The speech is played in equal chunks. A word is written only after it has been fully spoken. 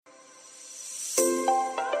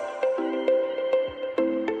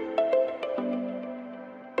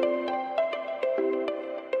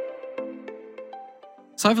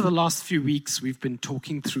So over the last few weeks, we've been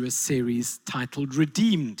talking through a series titled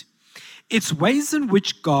Redeemed. It's ways in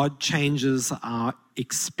which God changes our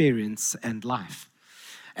experience and life.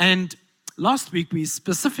 And last week, we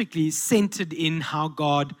specifically centered in how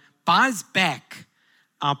God buys back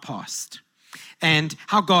our past and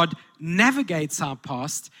how God navigates our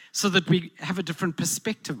past so that we have a different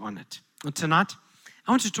perspective on it. And tonight,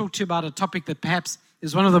 I want to talk to you about a topic that perhaps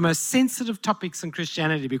is one of the most sensitive topics in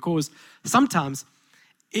Christianity because sometimes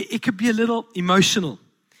it could be a little emotional.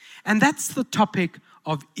 And that's the topic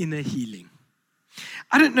of inner healing.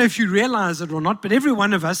 I don't know if you realize it or not, but every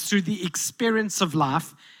one of us, through the experience of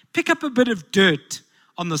life, pick up a bit of dirt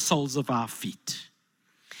on the soles of our feet.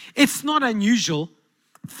 It's not unusual.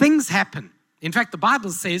 Things happen. In fact, the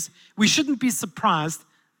Bible says we shouldn't be surprised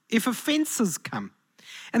if offenses come.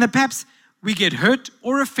 And that perhaps we get hurt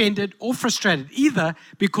or offended or frustrated, either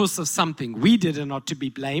because of something we did and not to be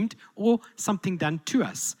blamed, or something done to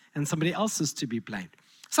us and somebody else is to be blamed.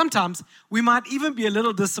 Sometimes we might even be a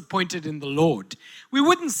little disappointed in the Lord. We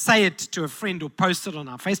wouldn't say it to a friend or post it on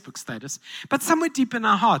our Facebook status, but somewhere deep in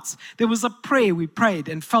our hearts, there was a prayer we prayed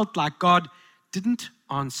and felt like God didn't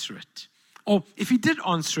answer it. Or if He did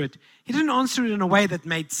answer it, He didn't answer it in a way that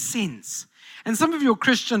made sense. And some of your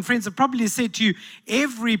Christian friends have probably said to you,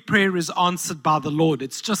 every prayer is answered by the Lord.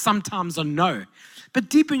 It's just sometimes a no.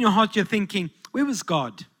 But deep in your heart, you're thinking, where was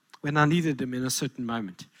God when I needed Him in a certain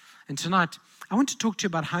moment? And tonight, I want to talk to you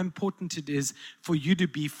about how important it is for you to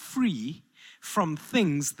be free from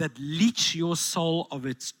things that leech your soul of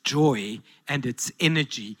its joy and its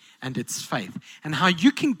energy and its faith. And how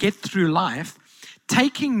you can get through life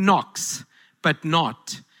taking knocks, but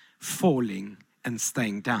not falling and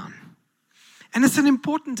staying down. And it's an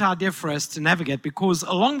important idea for us to navigate because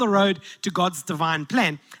along the road to God's divine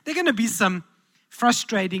plan, there are going to be some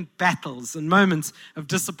frustrating battles and moments of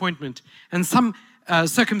disappointment and some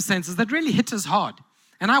circumstances that really hit us hard.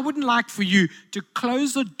 And I wouldn't like for you to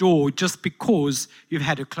close a door just because you've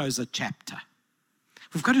had to close a chapter.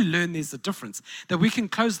 We've got to learn there's a difference, that we can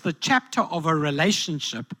close the chapter of a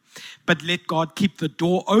relationship, but let God keep the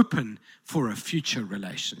door open for a future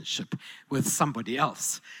relationship with somebody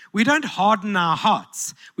else. We don't harden our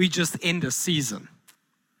hearts, we just end a season.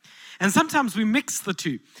 And sometimes we mix the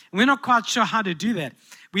two, and we're not quite sure how to do that.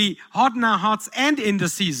 We harden our hearts and end a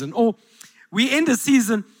season, or we end a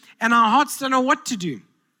season and our hearts don't know what to do.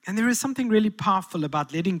 And there is something really powerful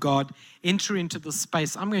about letting God enter into the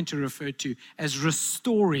space I'm going to refer to as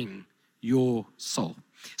restoring your soul.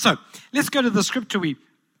 So let's go to the scripture we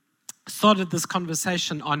started this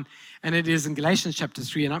conversation on, and it is in Galatians chapter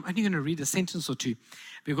 3. And I'm only going to read a sentence or two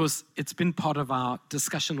because it's been part of our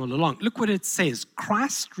discussion all along. Look what it says.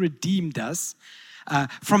 Christ redeemed us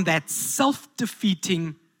from that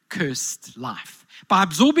self-defeating, cursed life by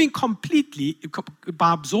absorbing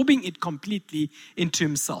it completely into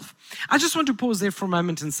Himself. I just want to pause there for a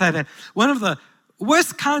moment and say that one of the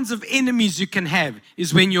worst kinds of enemies you can have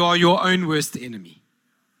is when you are your own worst enemy.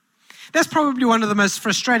 That's probably one of the most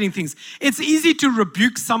frustrating things. It's easy to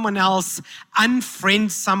rebuke someone else,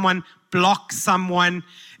 unfriend someone, block someone.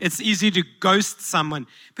 It's easy to ghost someone,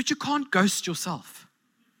 but you can't ghost yourself.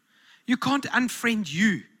 You can't unfriend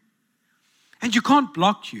you. And you can't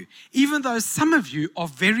block you, even though some of you are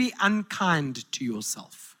very unkind to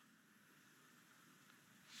yourself.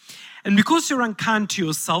 And because you're unkind to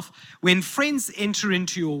yourself, when friends enter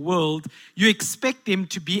into your world, you expect them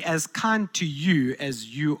to be as kind to you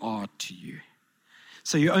as you are to you.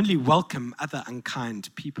 So you only welcome other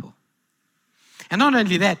unkind people. And not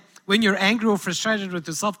only that, when you're angry or frustrated with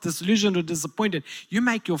yourself, disillusioned or disappointed, you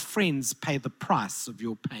make your friends pay the price of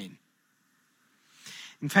your pain.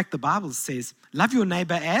 In fact, the Bible says, love your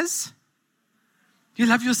neighbor as you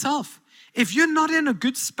love yourself. If you're not in a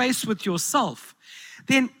good space with yourself,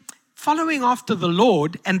 then following after the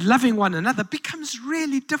Lord and loving one another becomes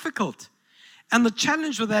really difficult. And the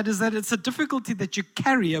challenge with that is that it's a difficulty that you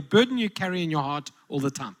carry, a burden you carry in your heart all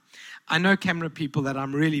the time. I know, camera people, that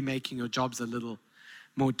I'm really making your jobs a little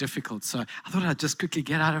more difficult. So I thought I'd just quickly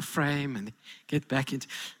get out of frame and get back into...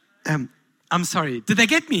 I'm sorry, did they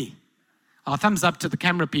get me? Oh, thumbs up to the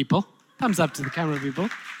camera people. Thumbs up to the camera people.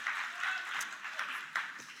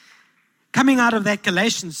 Coming out of that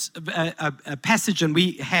Galatians passage, and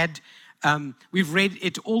we've read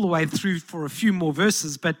it all the way through for a few more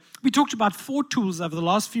verses, but we talked about 4 tools over the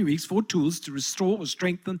last few weeks, 4 tools to restore or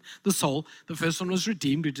strengthen the soul. The first one was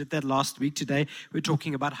redeemed. We did that last week. Today, we're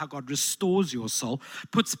talking about how God restores your soul,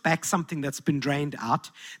 puts back something that's been drained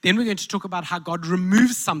out. Then we're going to talk about how God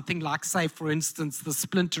removes something like, say, for instance, the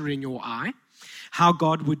splinter in your eye. how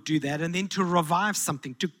God would do that, and then to revive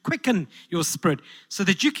something, to quicken your spirit so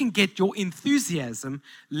that you can get your enthusiasm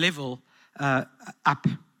level up.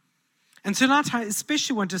 And tonight, I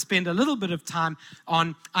especially want to spend a little bit of time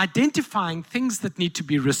on identifying things that need to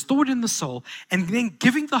be restored in the soul and then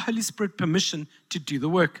giving the Holy Spirit permission to do the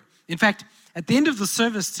work. In fact, at the end of the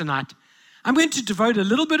service tonight, I'm going to devote a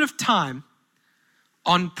little bit of time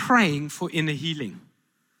on praying for inner healing.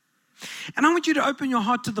 And I want you to open your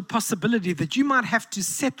heart to the possibility that you might have to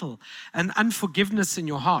settle an unforgiveness in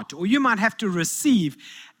your heart, or you might have to receive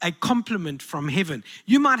a compliment from heaven.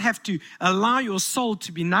 You might have to allow your soul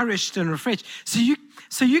to be nourished and refreshed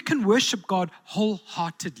so you can worship God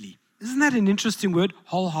wholeheartedly. Isn't that an interesting word,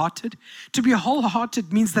 wholehearted? To be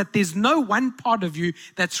wholehearted means that there's no one part of you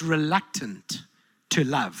that's reluctant to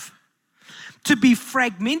love. To be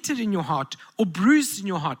fragmented in your heart or bruised in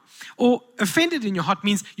your heart or offended in your heart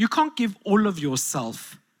means you can't give all of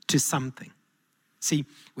yourself to something. See,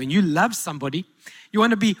 when you love somebody, you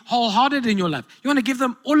want to be wholehearted in your love. You want to give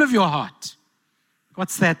them all of your heart.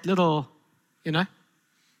 What's that little,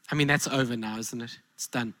 that's over now, isn't it? It's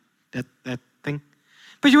done, that thing.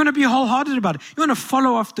 But you want to be wholehearted about it. You want to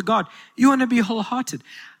follow after God. You want to be wholehearted.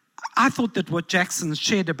 I thought that what Jackson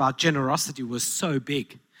shared about generosity was so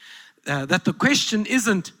big. That the question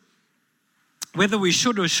isn't whether we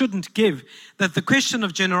should or shouldn't give, that the question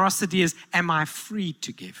of generosity is, am I free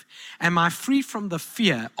to give? Am I free from the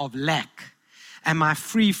fear of lack? Am I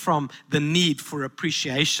free from the need for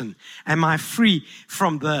appreciation? Am I free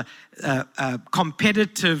from the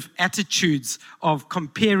competitive attitudes of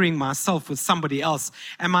comparing myself with somebody else?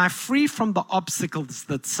 Am I free from the obstacles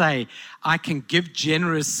that say I can give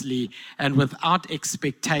generously and without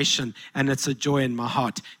expectation, and it's a joy in my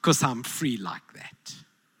heart because I'm free like that?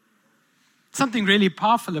 Something really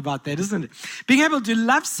powerful about that, isn't it? Being able to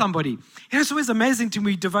love somebody. It's always amazing to me.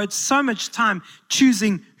 We devote so much time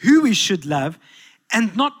choosing who we should love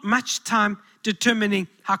and not much time determining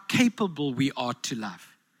how capable we are to love.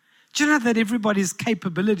 Do you know that everybody's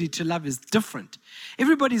capability to love is different?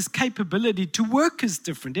 Everybody's capability to work is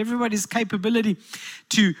different. Everybody's capability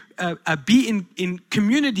to be in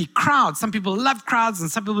community, crowds. Some people love crowds and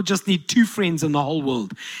some people just need two friends in the whole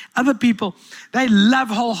world. Other people, they love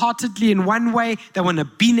wholeheartedly in one way. They want to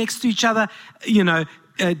be next to each other,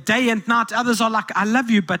 day and night. Others are like, I love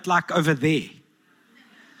you, but like over there.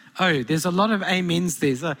 Oh, there's a lot of amens.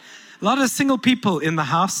 There's a lot of single people in the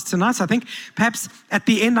house tonight. So I think perhaps at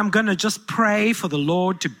the end, I'm going to just pray for the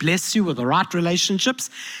Lord to bless you with the right relationships.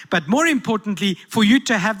 But more importantly, for you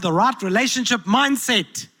to have the right relationship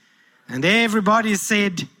mindset. And everybody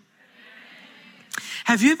said,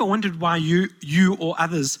 have you ever wondered why you or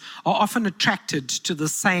others are often attracted to the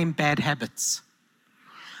same bad habits?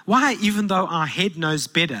 Why, even though our head knows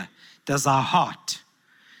better, does our heart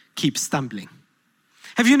keep stumbling?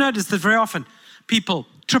 Have you noticed that very often people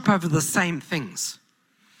trip over the same things?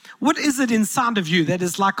 What is it inside of you that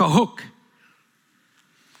is like a hook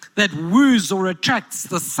that woos or attracts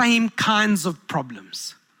the same kinds of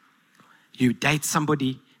problems? You date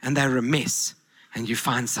somebody and they're a mess, and you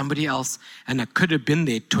find somebody else and it could have been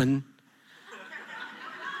their twin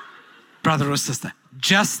brother or sister,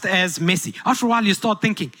 just as messy. After a while you start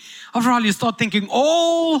thinking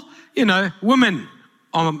all, women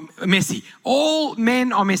are messy. All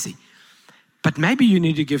men are messy. But maybe you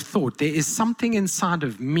need to give thought. There is something inside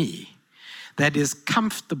of me that is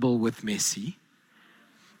comfortable with messy.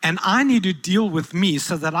 And I need to deal with me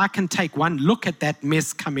so that I can take one look at that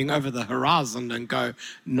mess coming over the horizon and go,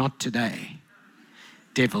 not today.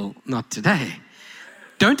 Devil, not today.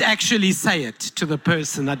 Don't actually say it to the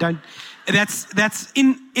person. That's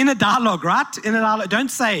in a dialogue, right? In a dialogue.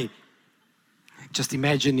 Don't say, just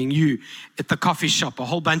imagining you at the coffee shop, a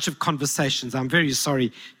whole bunch of conversations. I'm very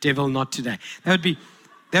sorry, devil, not today. That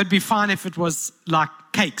would be fine if it was like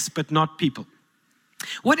cakes, but not people.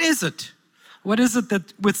 What is it? What is it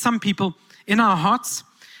that with some people in our hearts,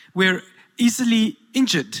 we're easily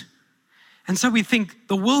injured? And so we think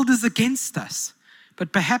the world is against us.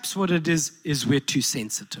 But perhaps what it is we're too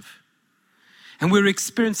sensitive. And we're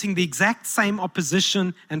experiencing the exact same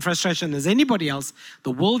opposition and frustration as anybody else. The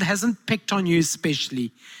world hasn't picked on you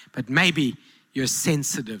especially, but maybe you're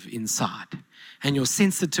sensitive inside. And your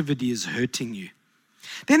sensitivity is hurting you.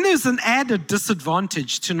 Then there's an added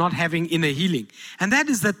disadvantage to not having inner healing. And that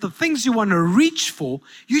is that the things you want to reach for,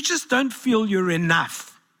 you just don't feel you're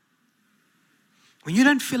enough. When you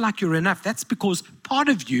don't feel like you're enough, that's because part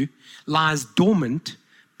of you lies dormant,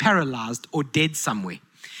 paralyzed, or dead somewhere.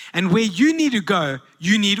 And where you need to go,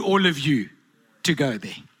 you need all of you to go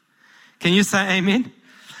there. Can you say amen?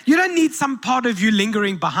 You don't need some part of you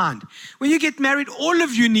lingering behind. When you get married, all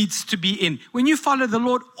of you needs to be in. When you follow the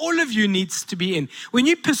Lord, all of you needs to be in. When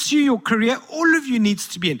you pursue your career, all of you needs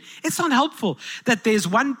to be in. It's not helpful that there's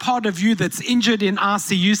one part of you that's injured in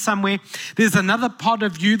RCU somewhere. There's another part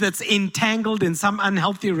of you that's entangled in some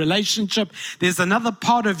unhealthy relationship. There's another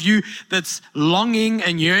part of you that's longing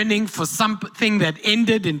and yearning for something that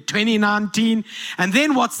ended in 2019. And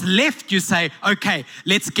then what's left, you say, okay,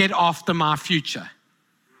 let's get after my future.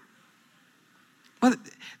 Well,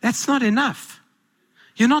 that's not enough.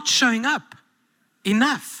 You're not showing up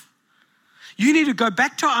enough. You need to go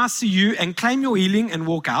back to RCU and claim your healing and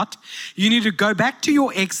walk out. You need to go back to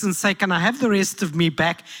your ex and say, can I have the rest of me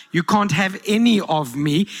back? You can't have any of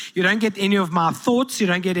me. You don't get any of my thoughts. You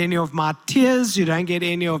don't get any of my tears. You don't get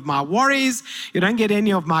any of my worries. You don't get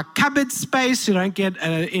any of my cupboard space. You don't get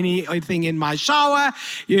anything in my shower.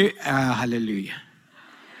 Hallelujah.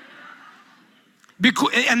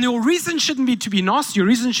 And your reason shouldn't be to be nasty. Your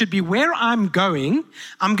reason should be where I'm going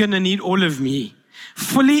to need all of me.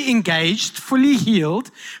 Fully engaged, fully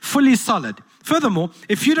healed, fully solid. Furthermore,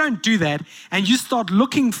 if you don't do that and you start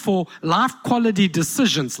looking for life quality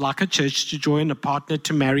decisions like a church to join, a partner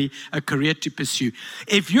to marry, a career to pursue,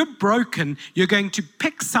 if you're broken, you're going to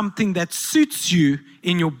pick something that suits you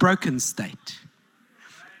in your broken state.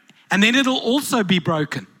 And then it'll also be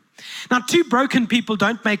broken. Now, two broken people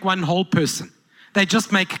don't make one whole person. They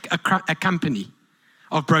just make a company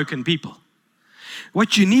of broken people.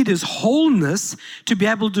 What you need is wholeness to be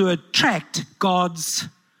able to attract God's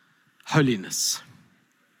holiness.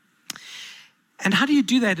 And how do you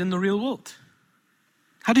do that in the real world?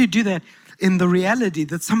 How do you do that in the reality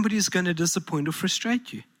that somebody is going to disappoint or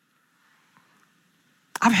frustrate you?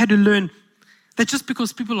 I've had to learn that just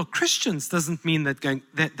because people are Christians doesn't mean that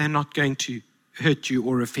they're not going to hurt you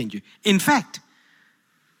or offend you. In fact,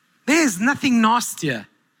 there's nothing nastier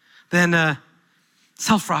than a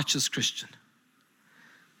self-righteous Christian.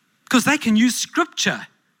 Because they can use scripture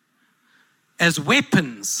as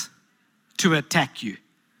weapons to attack you.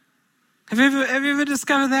 Have you ever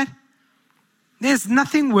discovered that? There's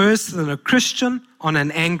nothing worse than a Christian on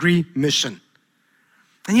an angry mission.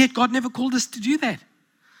 And yet God never called us to do that.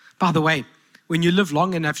 By the way, when you live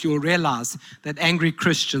long enough, you'll realize that angry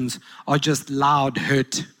Christians are just loud,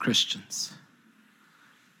 hurt Christians.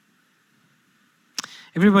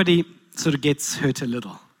 Everybody sort of gets hurt a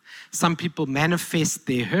little. Some people manifest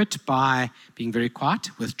their hurt by being very quiet,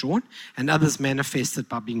 withdrawn, and others manifest it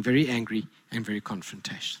by being very angry and very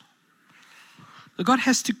confrontational. So God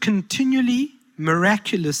has to continually,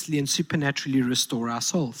 miraculously, and supernaturally restore our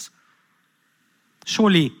souls.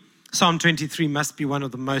 Surely, Psalm 23 must be one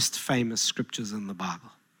of the most famous scriptures in the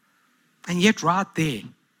Bible. And yet right there,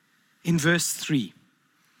 in verse 3,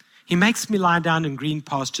 He makes me lie down in green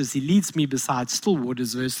pastures. He leads me beside still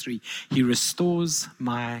waters. Verse 3, He restores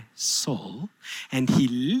my soul, and He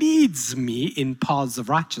leads me in paths of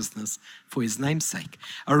righteousness for His name's sake.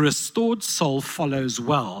 A restored soul follows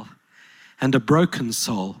well, and a broken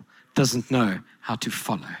soul doesn't know how to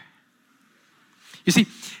follow. You see,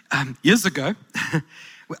 years ago,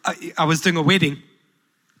 I was doing a wedding,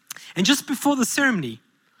 and just before the ceremony,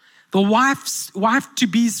 the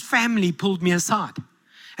wife-to-be's family pulled me aside.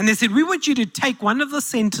 And they said, we want you to take one of the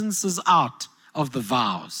sentences out of the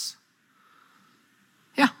vows.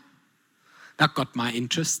 Yeah, that got my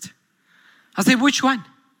interest. I said, which one?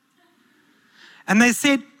 And they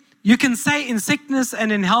said, you can say in sickness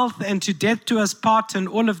and in health and to death to us part and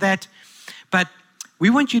all of that, but we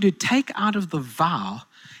want you to take out of the vow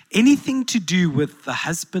anything to do with the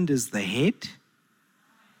husband as the head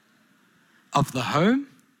of the home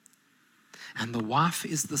and the wife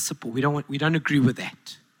is the support. We don't agree with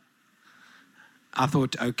that. I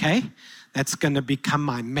thought, okay, that's going to become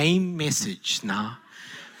my main message now.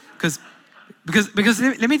 Because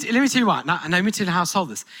let me tell you what. Now, let me tell you how I solve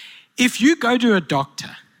this. If you go to a doctor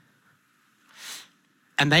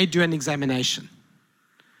and they do an examination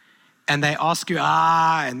and they ask you,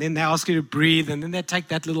 and then they ask you to breathe, and then they take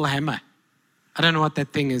that little hammer. I don't know what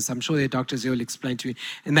that thing is. I'm sure there are doctors who will explain to you.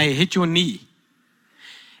 And they hit your knee.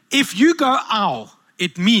 If you go, ow,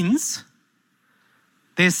 it means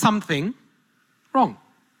there's something wrong.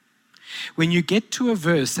 When you get to a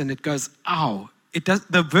verse and it goes, ow,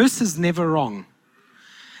 the verse is never wrong.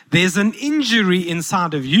 There's an injury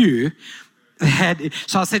inside of you.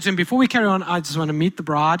 So I said to him, before we carry on, I just want to meet the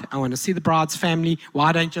bride. I want to see the bride's family.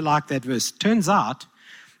 Why don't you like that verse? Turns out,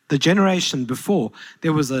 the generation before,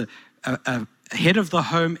 there was a head of the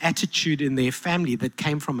home attitude in their family that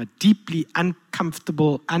came from a deeply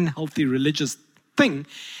uncomfortable, unhealthy religious thing.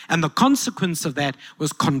 And the consequence of that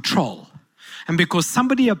was control. And because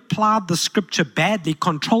somebody applied the scripture badly,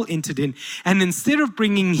 control entered in. And instead of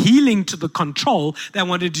bringing healing to the control, they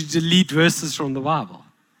wanted to delete verses from the Bible.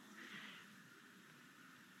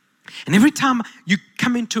 And every time you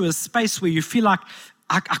come into a space where you feel like,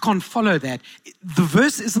 I can't follow that, the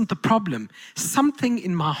verse isn't the problem. Something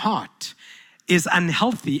in my heart is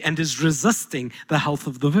unhealthy and is resisting the health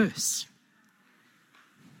of the verse.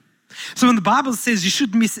 So when the Bible says you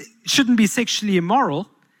shouldn't be sexually immoral,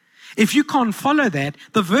 if you can't follow that,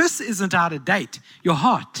 the verse isn't out of date. Your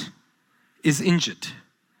heart is injured.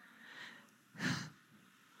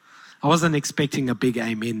 I wasn't expecting a big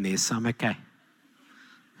amen there, so I'm okay.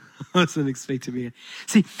 I wasn't expecting me.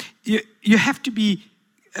 See, you have to be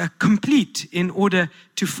complete in order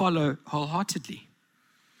to follow wholeheartedly.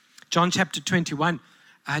 John chapter 21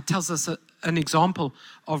 tells us an example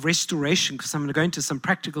of restoration, because I'm going to go into some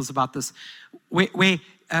practicals about this, where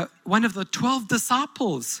one of the 12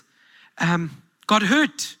 disciples got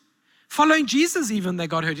hurt. Following Jesus even, they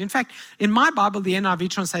got hurt. In fact, in my Bible, the NIV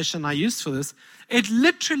translation I used for this, it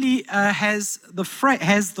literally has the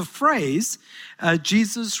phrase,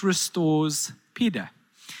 Jesus restores Peter.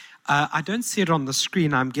 I don't see it on the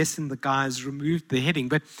screen. I'm guessing the guys removed the heading,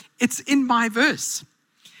 but it's in my verse.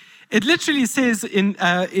 It literally says in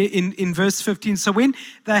verse 15, so when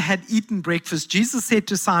they had eaten breakfast, Jesus said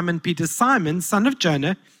to Simon Peter, Simon, son of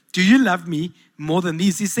Jonah, do you love me more than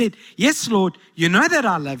these? He said, yes, Lord, you know that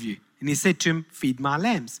I love you. And he said to him, feed my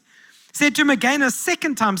lambs. He said to him again a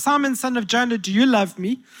second time, Simon, son of Jonah, do you love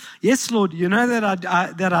me? Yes, Lord, you know that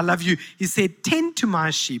I love you. He said, tend to my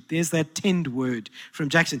sheep. There's that tend word from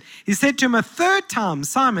Jackson. He said to him a third time,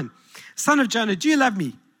 Simon, son of Jonah, do you love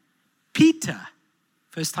me? Peter,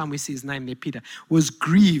 first time we see his name there, Peter, was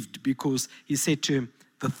grieved because he said to him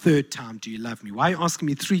the third time, do you love me? Why are you asking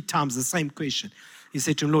me 3 times the same question? He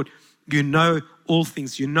said to him, Lord, you know all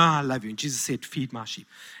things. You know I love you. And Jesus said, feed my sheep.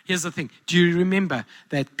 Here's the thing. Do you remember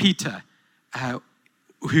that Peter,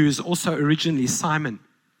 who is also originally Simon,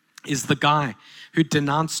 is the guy who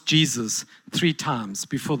denounced Jesus 3 times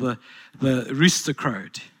before the rooster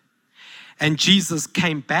crowed? And Jesus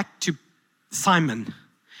came back to Simon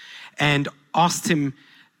and asked him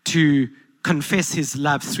to confess his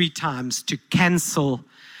love 3 times to cancel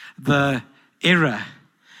the error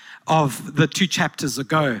of the 2 chapters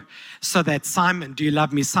ago, so that Simon, do you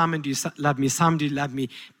love me? Simon, do you love me? Simon, do you love me?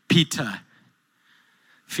 Peter,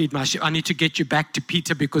 feed my sheep. I need to get you back to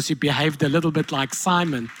Peter because you behaved a little bit like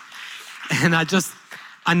Simon. And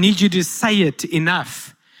I need you to say it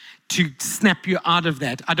enough to snap you out of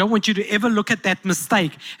that. I don't want you to ever look at that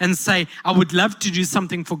mistake and say, I would love to do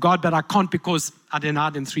something for God, but I can't because I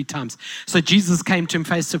denied him 3 times. So Jesus came to him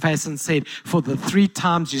face to face and said, for the 3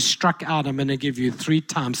 times you struck out, I'm going to give you 3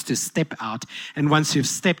 times to step out. And once you've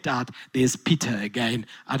stepped out, there's Peter again.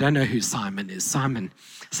 I don't know who Simon is. Simon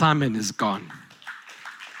is gone.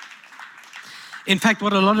 In fact,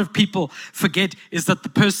 what a lot of people forget is that the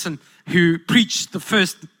person who preached the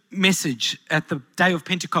first message at the day of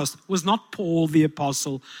Pentecost was not Paul the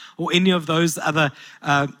apostle or any of those other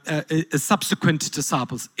subsequent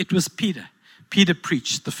disciples. It was Peter. Peter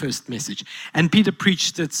preached the first message. And Peter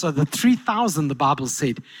preached it so the 3,000, the Bible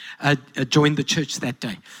said, joined the church that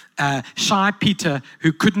day. Shy Peter,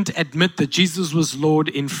 who couldn't admit that Jesus was Lord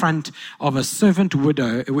in front of a servant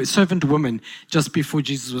woman just before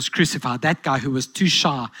Jesus was crucified, that guy who was too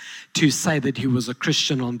shy to say that he was a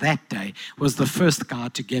Christian on that day, was the first guy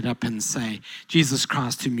to get up and say, Jesus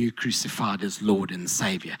Christ whom you crucified is Lord and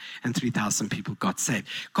Savior. And 3,000 people got saved.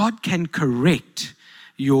 God can correct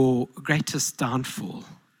your greatest downfall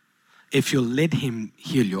if you'll let him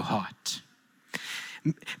heal your heart.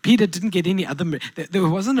 Peter didn't get any other, there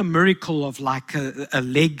wasn't a miracle of like a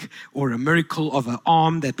leg or a miracle of an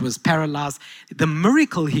arm that was paralyzed. The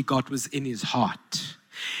miracle he got was in his heart.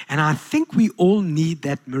 And I think we all need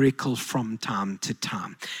that miracle from time to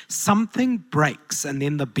time. Something breaks and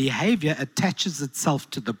then the behavior attaches itself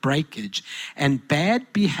to the breakage, and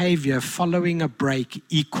bad behavior following a break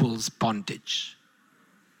equals bondage.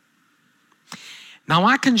 Now,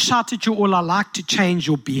 I can shout at you all I like to change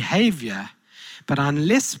your behavior, but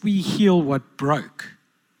unless we heal what broke,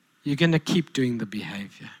 you're going to keep doing the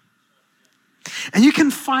behavior. And you can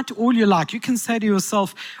fight all you like. You can say to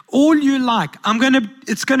yourself, all you like,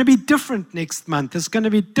 it's going to be different next month. It's going to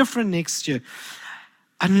be different next year.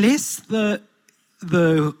 Unless the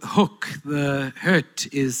hook, the hurt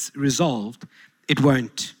is resolved, it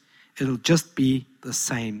won't. It'll just be the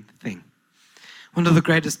same thing. One of the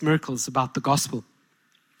greatest miracles about the gospel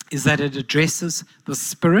is that it addresses the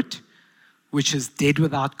spirit, which is dead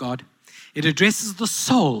without God. It addresses the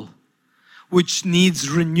soul, which needs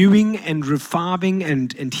renewing and reviving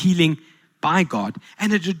and healing by God,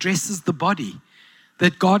 and it addresses the body.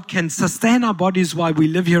 That God can sustain our bodies while we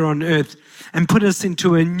live here on earth and put us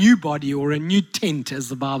into a new body or a new tent, as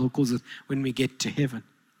the Bible calls it, when we get to heaven.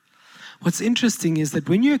 What's interesting is that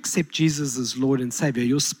when you accept Jesus as Lord and Savior,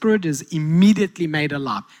 your spirit is immediately made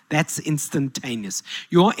alive. That's instantaneous.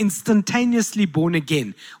 You are instantaneously born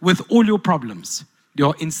again with all your problems.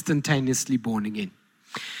 You're instantaneously born again.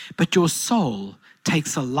 But your soul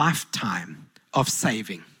takes a lifetime of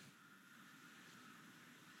saving.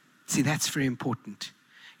 See, that's very important.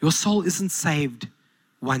 Your soul isn't saved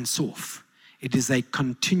once off. It is a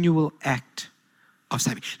continual act of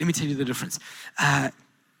saving. Let me tell you the difference.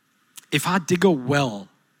 If I dig a well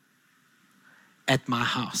at my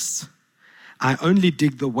house, I only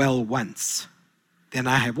dig the well once, then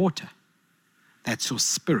I have water. That's your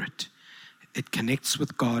spirit. It connects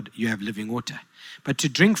with God, you have living water. But to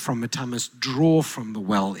drink from it, I must draw from the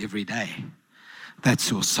well every day.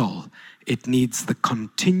 That's your soul. It needs the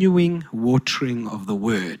continuing watering of the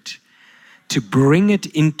word to bring it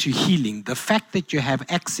into healing. The fact that you have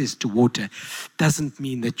access to water doesn't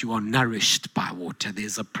mean that you are nourished by water.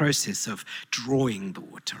 There's a process of drawing the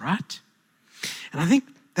water, right? And I think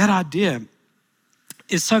that idea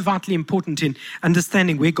is so vitally important in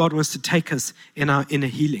understanding where God wants to take us in our inner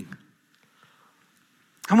healing.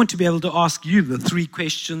 I want to be able to ask you the 3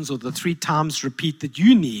 questions or the 3 times repeat that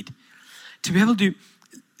you need to be able to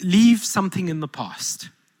leave something in the past.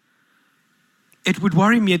 It would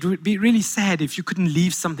worry me, it would be really sad if you couldn't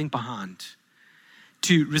leave something behind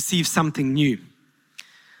to receive something new.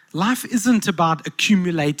 Life isn't about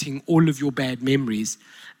accumulating all of your bad memories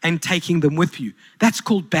and taking them with you. That's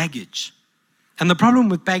called baggage. And the problem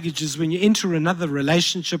with baggage is when you enter another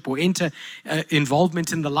relationship or enter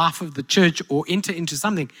involvement in the life of the church or enter into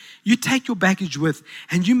something, you take your baggage with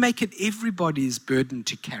and you make it everybody's burden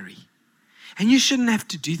to carry. And you shouldn't have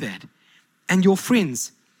to do that. And your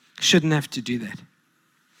friends shouldn't have to do that.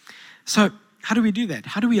 So how do we do that?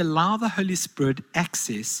 How do we allow the Holy Spirit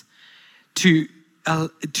access to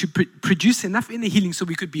produce enough inner healing so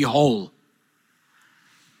we could be whole?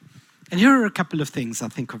 And here are a couple of things I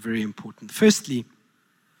think are very important. Firstly,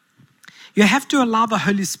 you have to allow the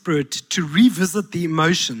Holy Spirit to revisit the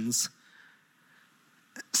emotions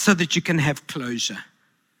so that you can have closure.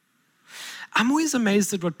 I'm always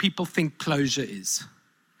amazed at what people think closure is.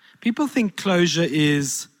 People think closure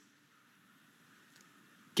is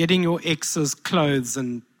getting your ex's clothes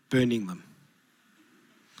and burning them.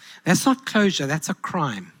 That's not closure, that's a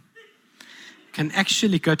crime. You can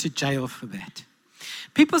actually go to jail for that.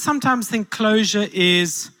 People sometimes think closure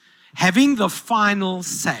is having the final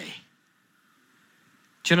say.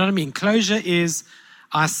 Do you know what I mean? Closure is,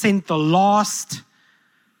 I sent the last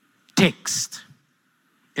text.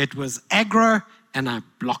 It was aggro and I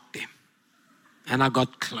blocked them. And I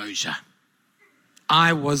got closure.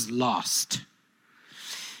 I was lost.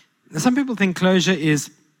 Now, some people think closure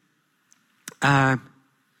is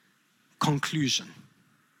conclusion.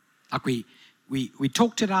 Like we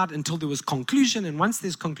talked it out until there was conclusion, and once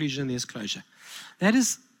there's conclusion, there's closure. That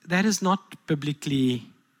is not biblically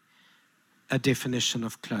a definition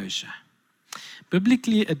of closure.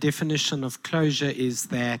 Biblically, a definition of closure is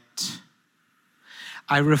that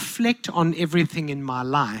I reflect on everything in my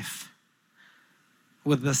life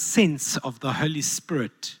with the sense of the Holy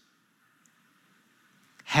Spirit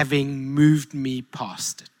having moved me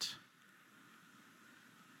past it.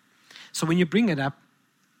 So when you bring it up,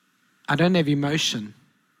 I don't have emotion,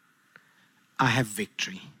 I have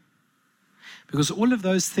victory. Because all of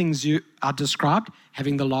those things you are described,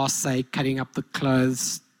 having the last say, cutting up the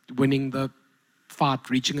clothes, winning the fight,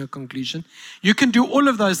 reaching a conclusion, you can do all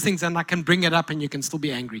of those things and I can bring it up and you can still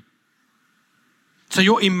be angry. So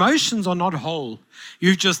your emotions are not whole.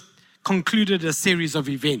 You've just concluded a series of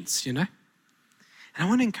events, you know. And I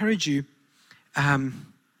want to encourage you,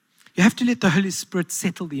 you have to let the Holy Spirit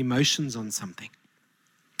settle the emotions on something.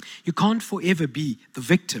 You can't forever be the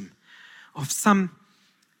victim of some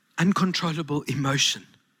uncontrollable emotion.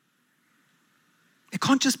 It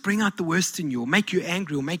can't just bring out the worst in you or make you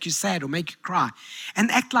angry or make you sad or make you cry and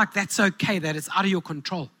act like that's okay, that it's out of your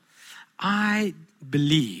control. I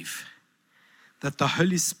believe that the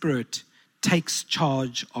Holy Spirit takes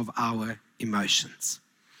charge of our emotions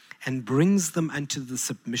and brings them unto the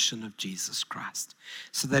submission of Jesus Christ.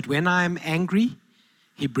 So that when I am angry,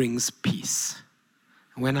 He brings peace.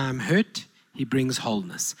 And when I am hurt, He brings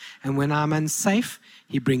wholeness. And when I'm unsafe,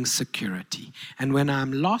 He brings security. And when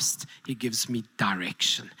I'm lost, He gives me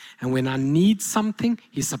direction. And when I need something,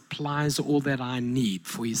 He supplies all that I need,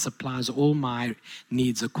 for He supplies all my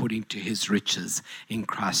needs according to His riches in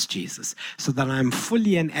Christ Jesus, so that I'm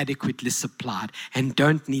fully and adequately supplied and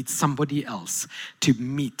don't need somebody else to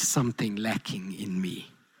meet something lacking in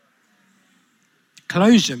me.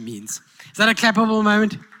 Closure means, is that a clappable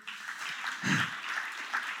moment?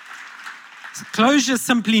 Closure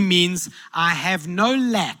simply means I have no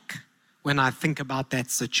lack when I think about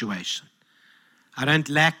that situation. I don't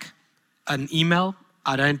lack an email.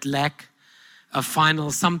 I don't lack a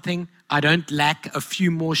final something. I don't lack a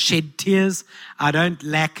few more shed tears. I don't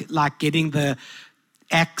lack like getting the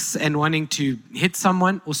axe and wanting to hit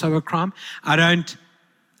someone, also a crime. I don't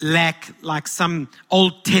lack like some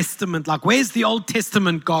Old Testament, like where's the Old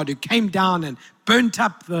Testament God who came down and burnt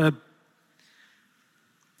up the...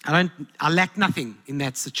 I lack nothing in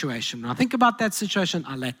that situation. When I think about that situation,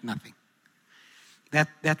 I lack nothing.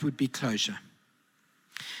 That would be closure.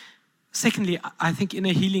 Secondly, I think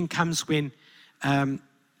inner healing comes when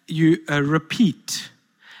you repeat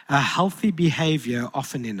a healthy behavior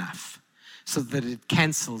often enough so that it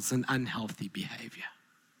cancels an unhealthy behavior.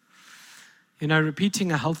 You know,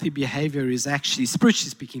 repeating a healthy behavior is actually, spiritually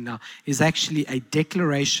speaking now, is actually a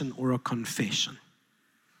declaration or a confession.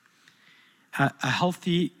 A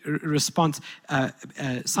healthy response.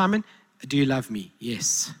 Simon, do you love me?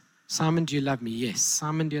 Yes. Simon, do you love me? Yes.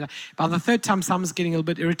 Simon, do you love me? By the third time, Simon's getting a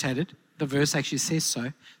little bit irritated. The verse actually says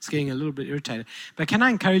so. It's getting a little bit irritated. But can I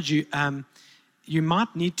encourage you, you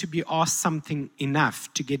might need to be asked something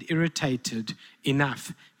enough to get irritated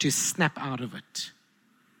enough to snap out of it.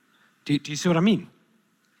 Do you see what I mean?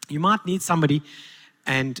 You might need somebody,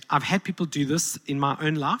 and I've had people do this in my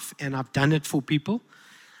own life, and I've done it for people.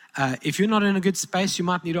 If you're not in a good space, you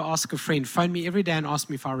might need to ask a friend. Phone me every day and ask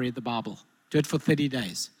me if I read the Bible. Do it for 30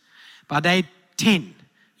 days. By day 10,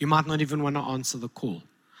 you might not even want to answer the call.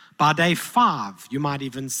 By day 5, you might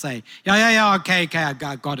even say, yeah, okay, I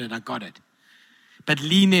got it. But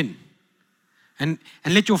lean in. And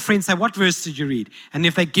let your friend say, what verse did you read? And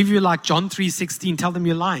if they give you like John 3:16, tell them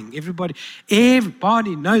you're lying. Everybody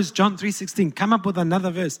knows John 3:16. Come up with another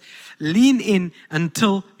verse. Lean in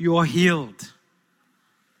until you are healed.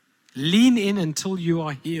 Lean in until you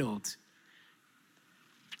are healed.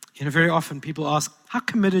 You know, very often people ask, how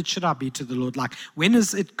committed should I be to the Lord? Like, when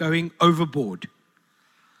is it going overboard?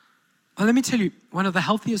 Well, let me tell you, one of the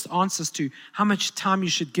healthiest answers to how much time you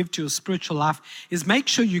should give to your spiritual life is make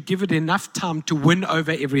sure you give it enough time to win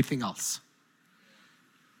over everything else.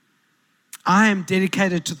 I am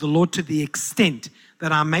dedicated to the Lord to the extent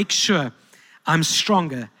that I make sure I'm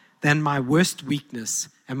stronger than my worst weakness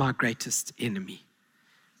and my greatest enemy.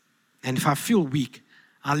 And if I feel weak,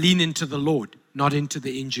 I lean into the Lord, not into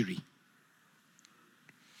the injury.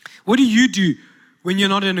 What do you do when you're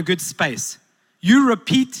not in a good space? You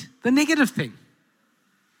repeat the negative thing.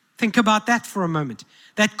 Think about that for a moment.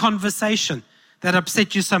 That conversation that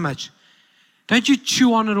upset you so much. Don't you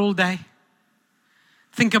chew on it all day?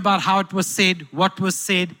 Think about how it was said, what was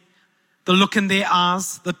said, the look in their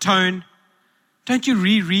eyes, the tone. Don't you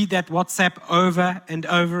reread that WhatsApp over and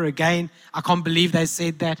over again? I can't believe they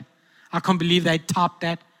said that. I can't believe they typed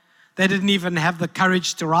that. They didn't even have the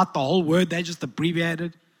courage to write the whole word. They just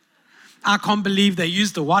abbreviated. I can't believe they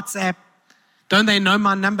used the WhatsApp. Don't they know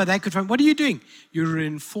my number? They could phone. What are you doing? You're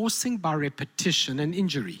reinforcing by repetition an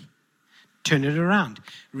injury. Turn it around.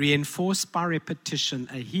 Reinforce by repetition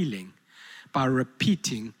a healing by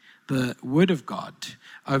repeating the word of God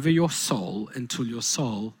over your soul until your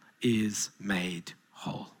soul is made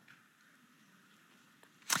whole.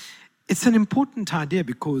 It's an important idea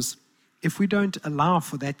because if we don't allow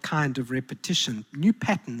for that kind of repetition, new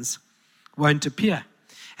patterns won't appear.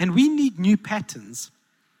 And we need new patterns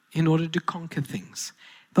in order to conquer things.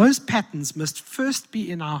 Those patterns must first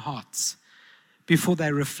be in our hearts before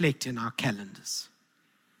they reflect in our calendars.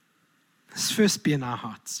 Must first be in our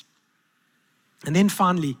hearts. And then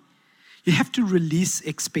finally, you have to release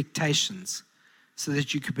expectations so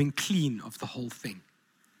that you can be clean of the whole thing.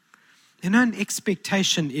 You know, an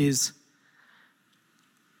expectation is,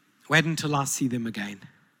 wait until I see them again.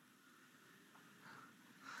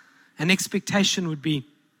 An expectation would be,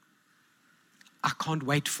 I can't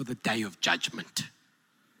wait for the day of judgment.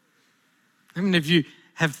 How many of you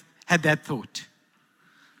have had that thought?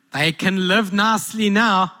 They can live nicely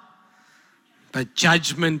now, but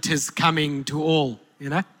judgment is coming to all, you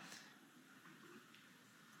know?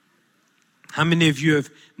 How many of you have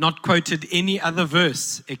not quoted any other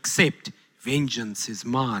verse except, vengeance is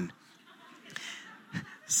mine,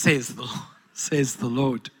 says the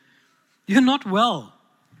Lord. You're not well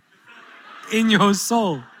in your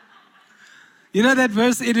soul. You know that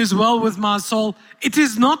verse, it is well with my soul. It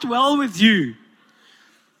is not well with you.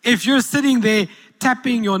 If you're sitting there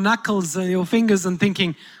tapping your knuckles and your fingers and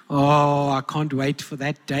thinking, oh, I can't wait for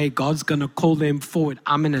that day. God's going to call them forward.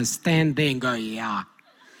 I'm going to stand there and go, yeah.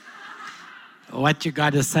 What you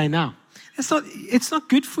got to say now? It's not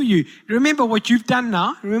good for you. Remember what you've done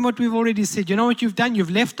now. Remember what we've already said. You know what you've done? You've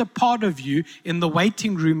left a part of you in the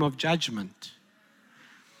waiting room of judgment,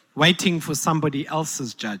 waiting for somebody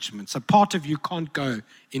else's judgment. So part of you can't go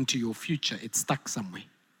into your future. It's stuck somewhere.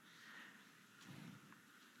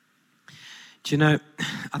 Do you know,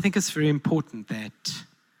 I think it's very important that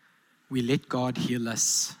we let God heal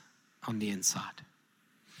us on the inside.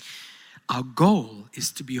 Our goal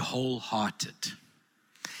is to be wholehearted.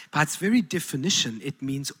 By its very definition, it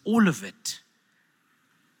means all of it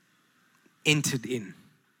entered in,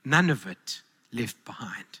 none of it left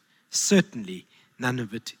behind, certainly none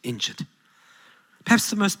of it injured. Perhaps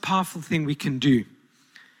the most powerful thing we can do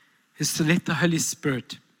is to let the Holy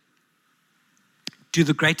Spirit do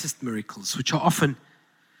the greatest miracles, which are often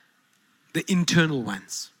the internal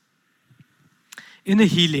ones. Inner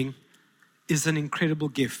healing is an incredible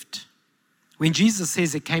gift. When Jesus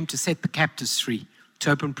says it came to set the captives free, to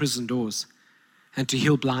open prison doors, and to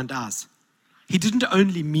heal blind eyes, he didn't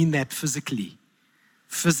only mean that physically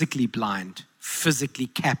blind, physically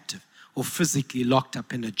captive, or physically locked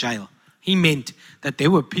up in a jail. He meant that there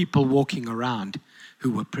were people walking around who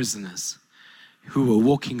were prisoners, who were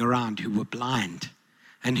walking around who were blind,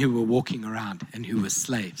 and who were walking around and who were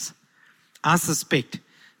slaves. I suspect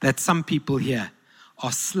that some people here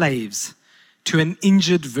are slaves to an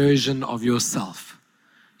injured version of yourself.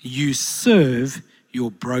 You serve your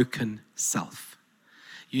broken self.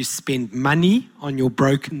 You spend money on your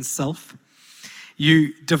broken self.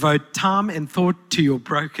 You devote time and thought to your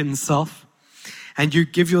broken self. And you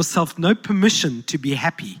give yourself no permission to be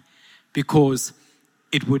happy because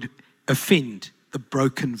it would offend the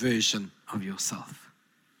broken version of yourself.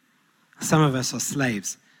 Some of us are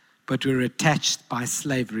slaves, but we're attached by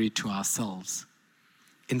slavery to ourselves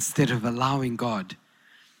instead of allowing God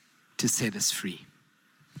to set us free.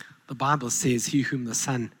 The Bible says, he whom the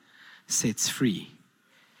Son sets free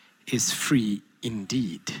is free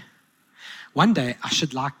indeed. One day, I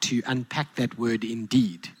should like to unpack that word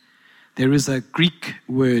indeed. There is a Greek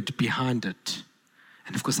word behind it.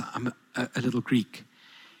 And of course, I'm a little Greek.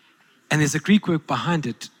 And there's a Greek word behind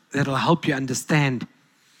it that will help you understand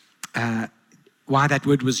why that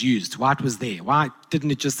word was used, why it was there. Why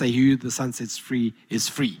didn't it just say, who the Son sets free is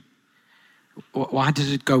free? Why did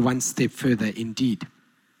it go one step further indeed?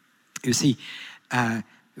 You see,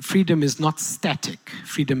 freedom is not static.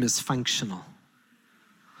 Freedom is functional.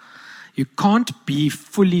 You can't be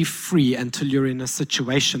fully free until you're in a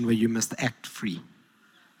situation where you must act free.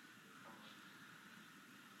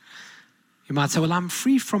 You might say, well, I'm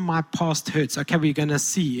free from my past hurts. Okay, we're going to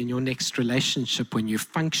see in your next relationship when you're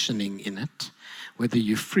functioning in it, whether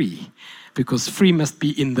you're free. Because free must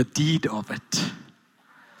be in the deed of it.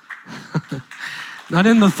 Not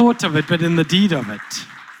in the thought of it, but in the deed of it.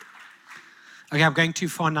 Okay, I'm going too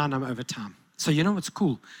far now and I'm over time. So you know what's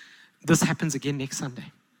cool? This happens again next Sunday.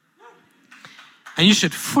 And you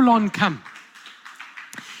should full on come.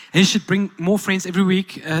 And you should bring more friends every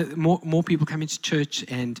week, more people coming to church.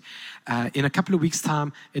 And in a couple of weeks'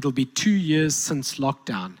 time, it'll be 2 years since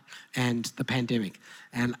lockdown and the pandemic.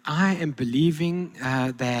 And I am believing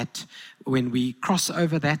that when we cross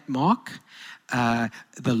over that mark,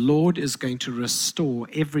 the Lord is going to restore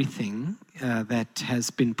everything that has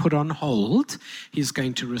been put on hold. He's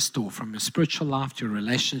going to restore from your spiritual life to your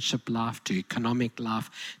relationship life to economic life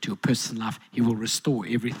to your personal life. He will restore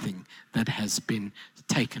everything that has been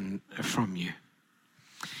taken from you.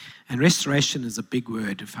 And restoration is a big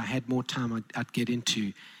word. If I had more time, I'd get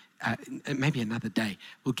into, maybe another day,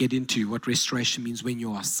 we'll get into what restoration means when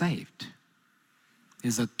you are saved.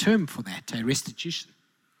 There's a term for that, a restitution.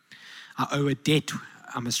 I owe a debt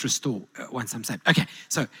I must restore once I'm saved. Okay,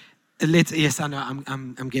 so yes, I know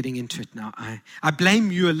I'm getting into it now. I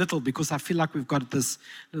blame you a little because I feel like we've got this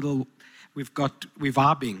little, we're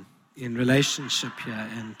vibing in relationship here,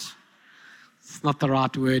 and it's not the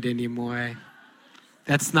right word anymore.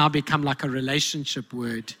 That's now become like a relationship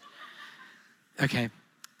word. Okay,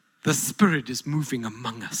 the Spirit is moving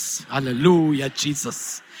among us. Hallelujah,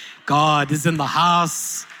 Jesus. God is in the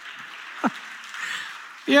house.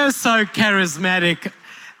 You're so charismatic.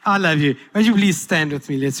 I love you. Would you please stand with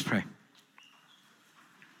me? Let's pray.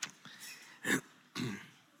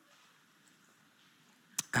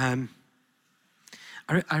 I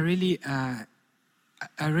really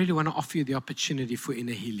want to offer you the opportunity for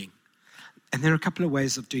inner healing. And there are a couple of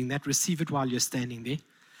ways of doing that. Receive it while you're standing there,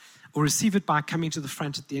 or receive it by coming to the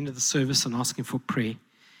front at the end of the service and asking for prayer,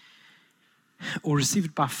 or receive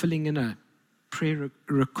it by filling in a prayer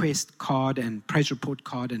request card and praise report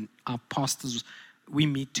card. And our pastors, we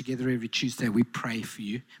meet together every Tuesday. We pray for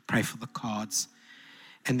you, pray for the cards.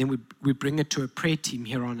 And then we bring it to a prayer team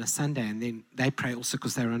here on a Sunday, and then they pray also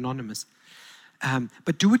because they're anonymous.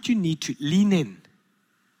 But do what you need to. Lean in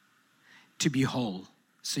to be whole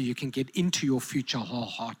so you can get into your future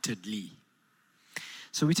wholeheartedly.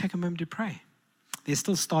 So we take a moment to pray. There's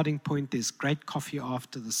still Starting Point. There's great coffee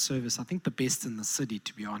after the service. I think the best in the city,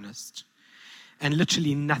 to be honest. And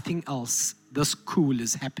literally nothing else this cool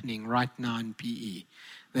is happening right now in PE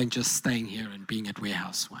than just staying here and being at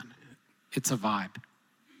Warehouse One. It's a vibe.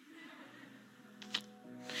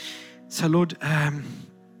 So Lord,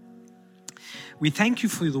 we thank you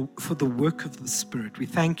for the work of the Spirit. We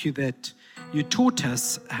thank you that you taught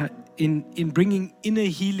us in bringing inner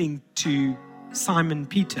healing to Simon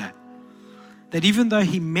Peter, that even though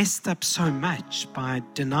he messed up so much by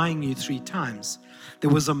denying you 3 times, there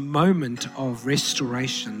was a moment of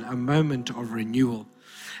restoration, a moment of renewal.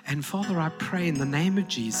 And Father, I pray in the name of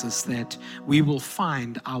Jesus that we will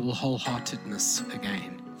find our wholeheartedness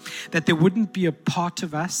again. That there wouldn't be a part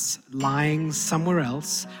of us lying somewhere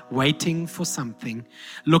else, waiting for something,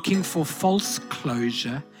 looking for false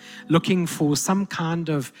closure, looking for some kind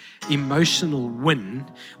of emotional win,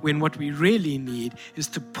 when what we really need is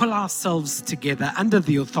to pull ourselves together under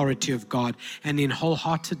the authority of God and in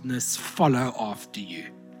wholeheartedness follow after you.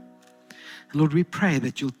 Lord, we pray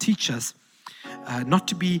that you'll teach us not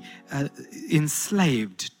to be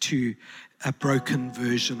enslaved to a broken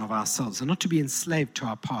version of ourselves, and not to be enslaved to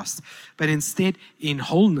our past, but instead in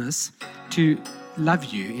wholeness to love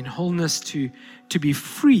you, in wholeness to be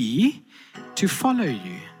free to follow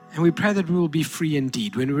you. And we pray that we will be free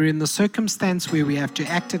indeed. When we're in the circumstance where we have to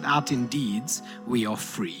act it out in deeds, we are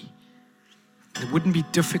free. It wouldn't be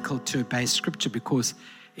difficult to obey Scripture because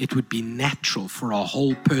it would be natural for a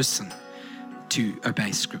whole person to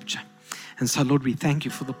obey Scripture. And so, Lord, we thank you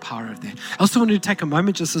for the power of that. I also wanted to take a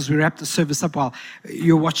moment just as we wrap the service up while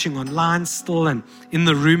you're watching online still and in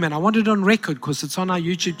the room. And I want it on record because it's on our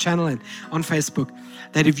YouTube channel and on Facebook,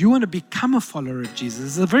 that if you want to become a follower of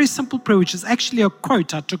Jesus, it's a very simple prayer, which is actually a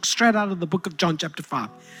quote I took straight out of the book of John chapter 5.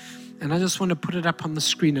 And I just want to put it up on the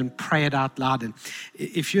screen and pray it out loud. And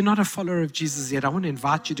if you're not a follower of Jesus yet, I want to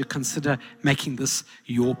invite you to consider making this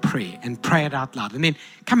your prayer and pray it out loud. And then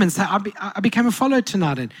come and say, I became a follower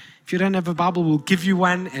tonight. And if you don't have a Bible, we'll give you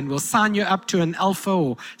one and we'll sign you up to an alpha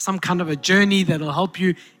or some kind of a journey that'll help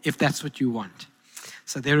you if that's what you want.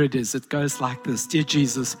 So there it is. It goes like this. Dear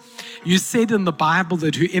Jesus, you said in the Bible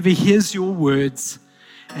that whoever hears your words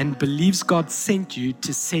and believes God sent you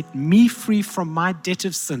to set me free from my debt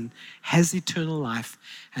of sin has eternal life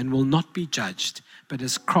and will not be judged, but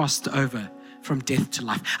has crossed over from death to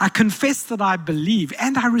life. I confess that I believe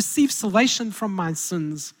and I receive salvation from my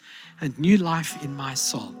sins and new life in my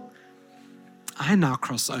soul. I now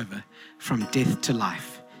cross over from death to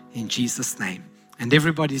life in Jesus' name. And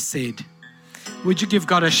everybody said, would you give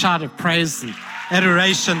God a shout of praise and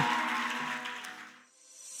adoration?